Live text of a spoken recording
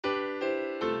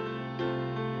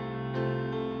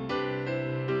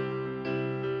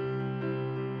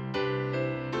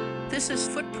This is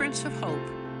Footprints of Hope,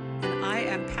 and I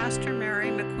am Pastor Mary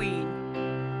McQueen.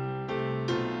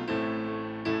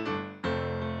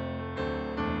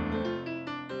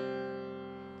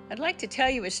 I'd like to tell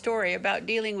you a story about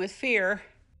dealing with fear.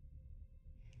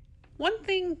 One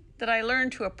thing that I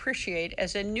learned to appreciate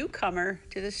as a newcomer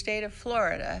to the state of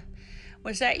Florida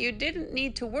was that you didn't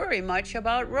need to worry much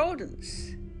about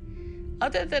rodents.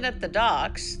 Other than at the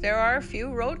docks, there are a few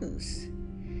rodents.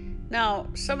 Now,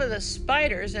 some of the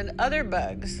spiders and other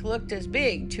bugs looked as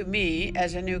big to me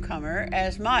as a newcomer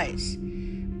as mice,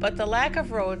 but the lack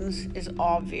of rodents is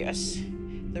obvious.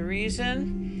 The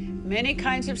reason? Many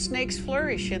kinds of snakes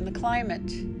flourish in the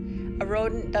climate. A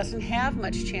rodent doesn't have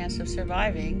much chance of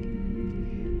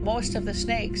surviving. Most of the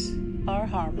snakes are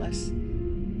harmless.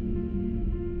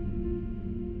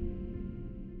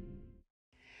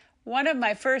 One of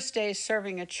my first days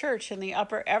serving a church in the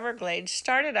Upper Everglades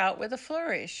started out with a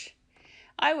flourish.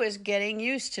 I was getting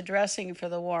used to dressing for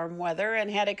the warm weather and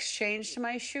had exchanged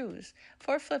my shoes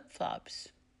for flip-flops.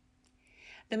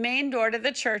 The main door to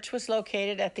the church was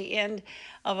located at the end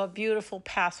of a beautiful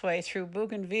pathway through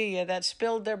bougainvillea that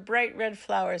spilled their bright red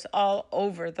flowers all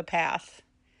over the path.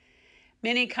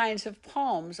 Many kinds of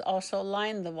palms also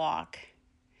lined the walk.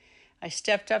 I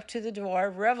stepped up to the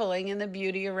door, reveling in the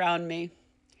beauty around me.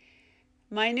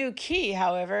 My new key,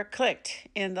 however, clicked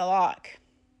in the lock.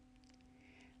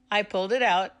 I pulled it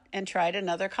out and tried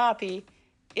another copy.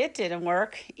 It didn't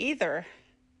work either.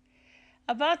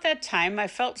 About that time, I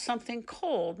felt something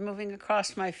cold moving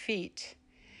across my feet.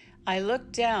 I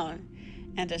looked down,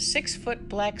 and a 6-foot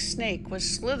black snake was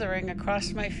slithering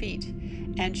across my feet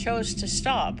and chose to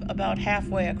stop about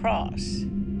halfway across.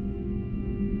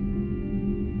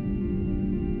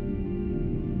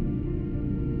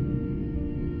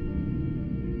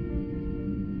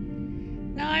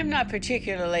 I'm not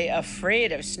particularly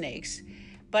afraid of snakes,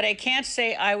 but I can't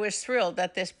say I was thrilled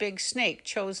that this big snake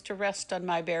chose to rest on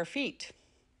my bare feet.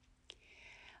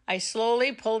 I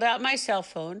slowly pulled out my cell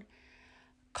phone,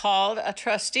 called a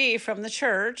trustee from the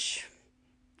church,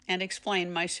 and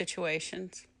explained my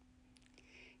situation.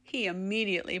 He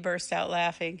immediately burst out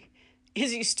laughing.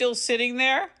 "Is he still sitting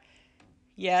there?"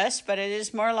 "Yes, but it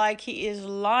is more like he is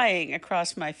lying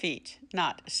across my feet,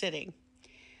 not sitting."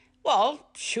 "Well,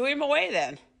 shoo him away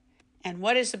then." "And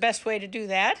what is the best way to do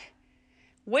that?"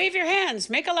 "Wave your hands,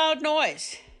 make a loud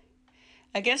noise."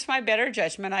 Against my better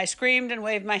judgment, I screamed and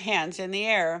waved my hands in the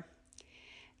air.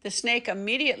 The snake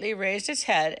immediately raised its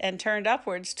head and turned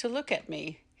upwards to look at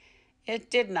me.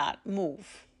 It did not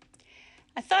move.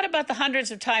 I thought about the hundreds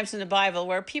of times in the Bible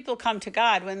where people come to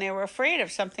God when they were afraid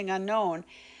of something unknown.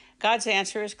 God's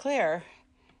answer is clear.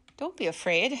 "Don't be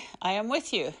afraid, I am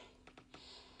with you."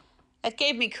 That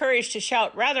gave me courage to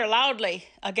shout rather loudly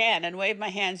again and wave my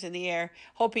hands in the air,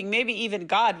 hoping maybe even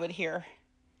God would hear.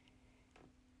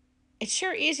 It's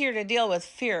sure easier to deal with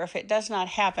fear if it does not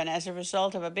happen as a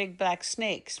result of a big black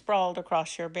snake sprawled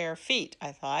across your bare feet,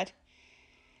 I thought.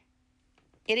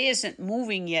 "It isn't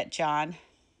moving yet, John."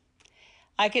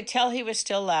 I could tell he was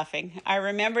still laughing. I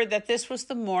remembered that this was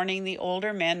the morning the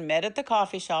older men met at the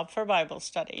coffee shop for Bible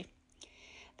study.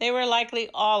 They were likely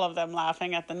all of them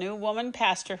laughing at the new woman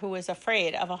pastor who was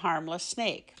afraid of a harmless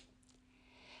snake.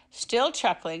 Still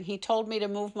chuckling, he told me to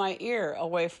move my ear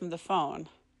away from the phone.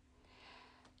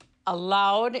 A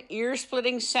loud,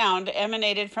 ear-splitting sound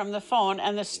emanated from the phone,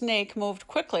 and the snake moved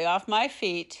quickly off my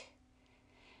feet.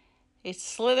 It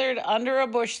slithered under a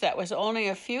bush that was only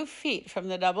a few feet from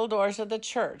the double doors of the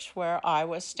church where I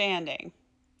was standing.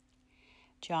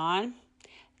 "John,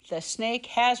 the snake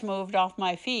has moved off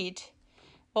my feet."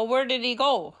 "Well, where did he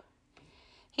go?"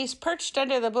 "He's perched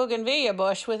under the bougainvillea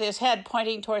bush with his head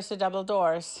pointing towards the double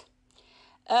doors."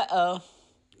 "Uh-oh.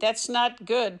 That's not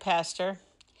good, Pastor."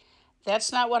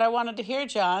 "That's not what I wanted to hear,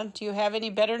 John. Do you have any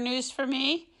better news for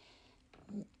me?"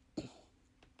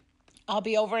 "I'll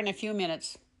be over in a few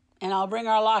minutes, and I'll bring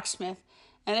our locksmith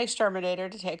and exterminator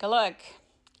to take a look."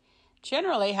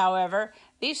 Generally, however,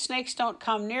 these snakes don't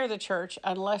come near the church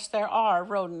unless there are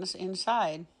rodents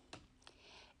inside.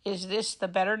 "Is this the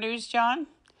better news, John?"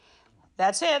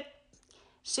 "That's it.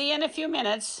 See you in a few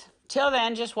minutes. Till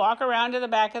then, just walk around to the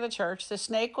back of the church. The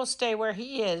snake will stay where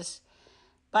he is.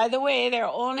 By the way, there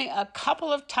are only a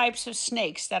couple of types of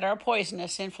snakes that are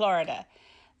poisonous in Florida.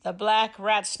 The black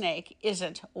rat snake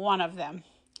isn't one of them."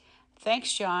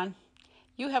 "Thanks, John.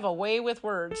 You have a way with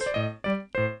words."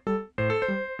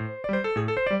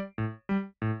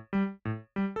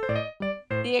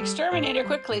 The exterminator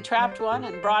quickly trapped one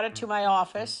and brought it to my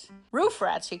office. Roof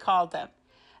rats, he called them.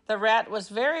 The rat was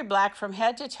very black from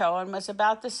head to toe and was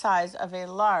about the size of a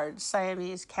large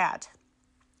Siamese cat.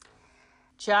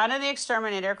 John and the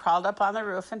exterminator crawled up on the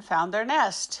roof and found their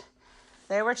nest.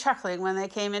 They were chuckling when they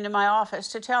came into my office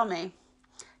to tell me,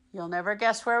 "You'll never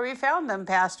guess where we found them,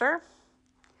 Pastor."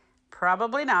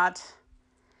 Probably not.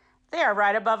 They are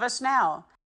right above us now.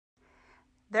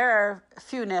 There are a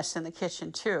few nests in the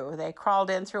kitchen, too. They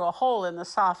crawled in through a hole in the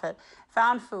soffit,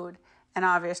 found food, and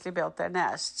obviously built their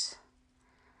nests.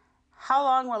 How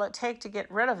long will it take to get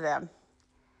rid of them?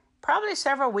 Probably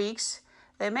several weeks.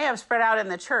 They may have spread out in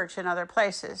the church and other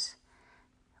places.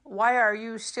 Why are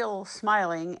you still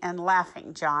smiling and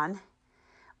laughing, John?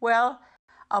 Well,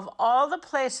 of all the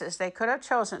places they could have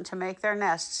chosen to make their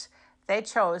nests, they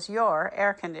chose your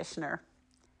air conditioner.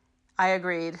 I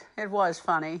agreed. It was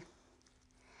funny.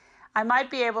 I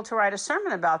might be able to write a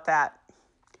sermon about that.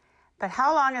 But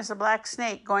how long is the black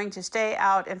snake going to stay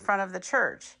out in front of the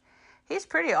church? He's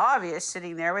pretty obvious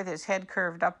sitting there with his head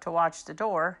curved up to watch the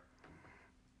door.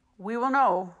 We will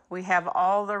know we have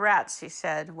all the rats, he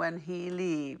said, when he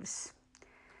leaves.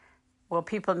 Will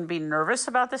people be nervous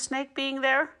about the snake being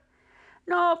there?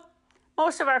 No,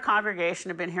 most of our congregation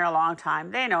have been here a long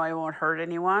time. They know he won't hurt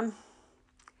anyone.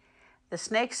 The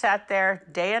snake sat there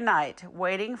day and night,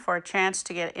 waiting for a chance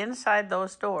to get inside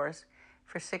those doors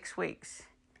for 6 weeks.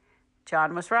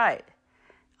 John was right.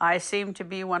 I seem to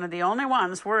be one of the only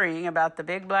ones worrying about the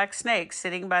big black snake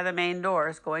sitting by the main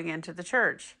doors going into the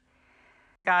church.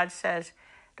 God says,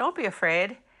 "Don't be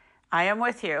afraid. I am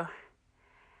with you."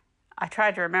 I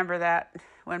tried to remember that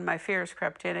when my fears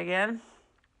crept in again.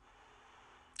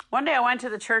 One day I went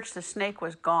to the church. The snake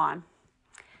was gone.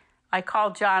 I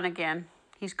called John again.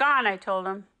 "He's gone," I told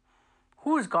him.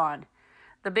 "Who's gone?"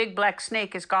 "The big black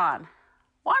snake is gone."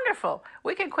 "Wonderful.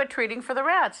 We can quit treating for the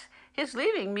rats. His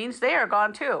leaving means they are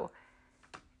gone too."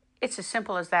 "It's as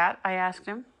simple as that?" I asked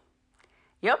him.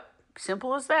 "Yep,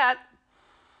 simple as that.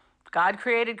 God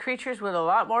created creatures with a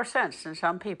lot more sense than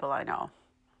some people I know."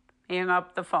 He hung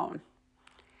up the phone.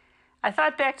 I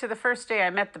thought back to the first day I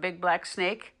met the big black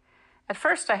snake. At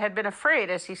first I had been afraid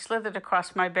as he slithered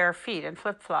across my bare feet in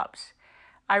flip-flops.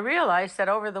 I realized that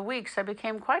over the weeks I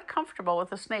became quite comfortable with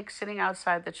the snake sitting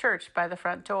outside the church by the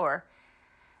front door.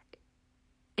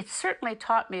 It certainly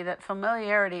taught me that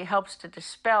familiarity helps to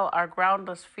dispel our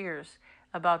groundless fears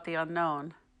about the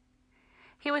unknown.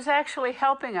 He was actually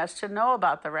helping us to know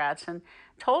about the rats and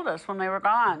told us when they were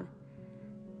gone.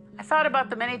 I thought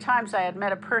about the many times I had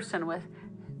met a person with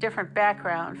different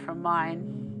background from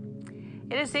mine.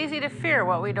 It is easy to fear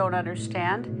what we don't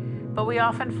understand, but we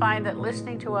often find that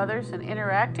listening to others and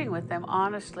interacting with them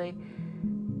honestly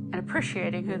and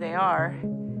appreciating who they are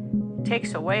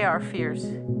takes away our fears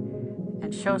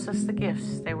and shows us the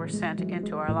gifts they were sent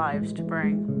into our lives to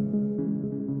bring.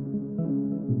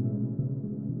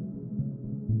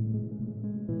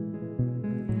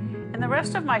 In the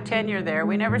rest of my tenure there,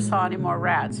 we never saw any more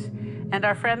rats, and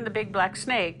our friend the big black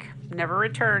snake never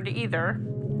returned either.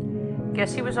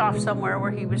 Guess he was off somewhere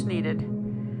where he was needed.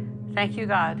 Thank you,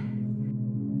 God.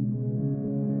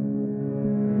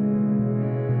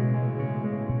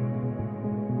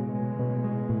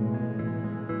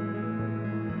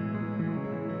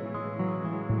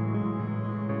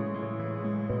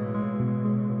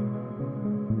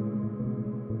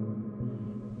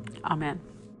 Amen.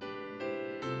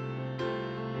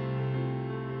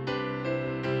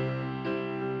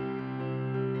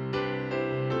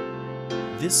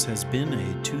 This has been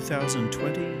a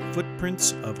 2020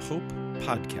 Footprints of Hope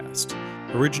podcast.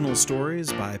 Original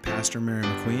stories by Pastor Mary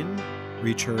McQueen.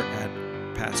 Reach her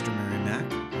at Pastor Mary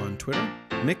Mac on Twitter.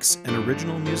 Mix and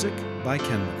original music by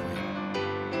Ken McQueen.